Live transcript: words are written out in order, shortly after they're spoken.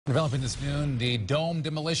Developing this noon, the dome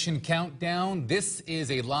demolition countdown. This is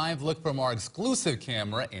a live look from our exclusive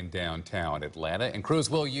camera in downtown Atlanta. And crews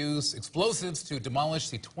will use explosives to demolish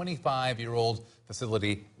the 25-year-old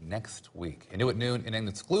facility next week. And new at noon, in an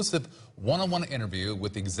exclusive one-on-one interview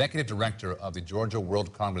with the executive director of the Georgia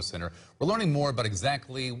World Congress Center, we're learning more about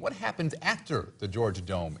exactly what happened after the Georgia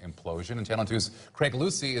Dome implosion. And Channel 2's Craig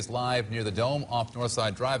Lucy is live near the dome off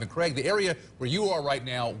Northside Drive. And Craig, the area where you are right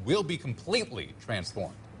now will be completely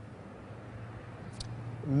transformed.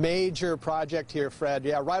 Major project here, Fred.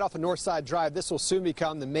 Yeah, right off of Northside Drive. This will soon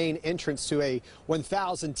become the main entrance to a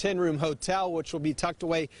 1,010-room hotel, which will be tucked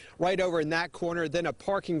away right over in that corner. Then a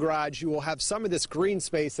parking garage. You will have some of this green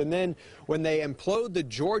space. And then when they implode the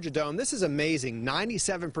Georgia Dome, this is amazing.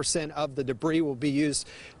 97% of the debris will be used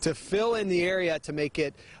to fill in the area to make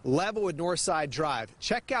it level with Northside Drive.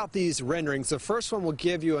 Check out these renderings. The first one will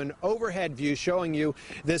give you an overhead view showing you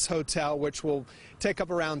this hotel, which will take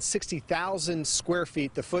up around 60,000 square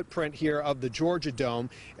feet, the footprint here of the Georgia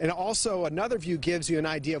Dome. And also another view gives you an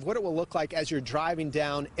idea of what it will look like as you're driving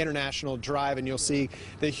down International Drive, and you'll see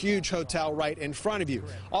the huge hotel right in front of you.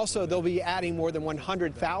 Also, they'll be adding more than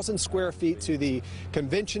 100,000 square feet to the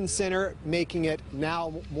convention center, making it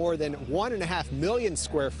now more than 1.5 million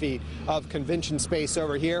square feet of convention space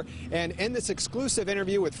over here. And in this exclusive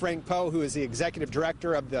interview with Frank Poe, who is the executive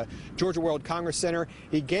director of the Georgia World Congress Center,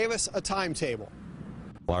 he gave us a timetable.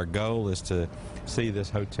 Our goal is to see this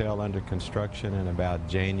hotel under construction in about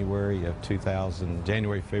January,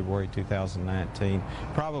 February 2019,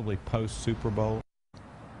 probably post Super Bowl.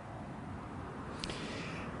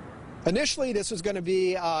 Initially, this was going to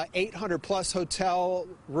be 800-plus hotel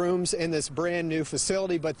rooms in this brand new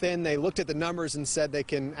facility, but then they looked at the numbers and said they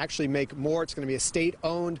can actually make more. It's going to be a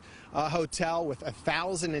state-owned hotel with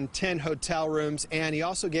 1,010 hotel rooms, and he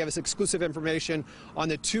also gave us exclusive information on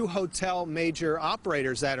the 2 hotel major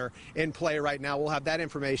operators that are in play right now. We'll have that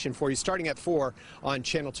information for you starting at 4 on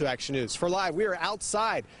Channel 2 Action News. For live, we are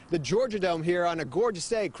outside the Georgia Dome here on a gorgeous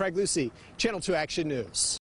day. Craig Lucy, Channel 2 Action News.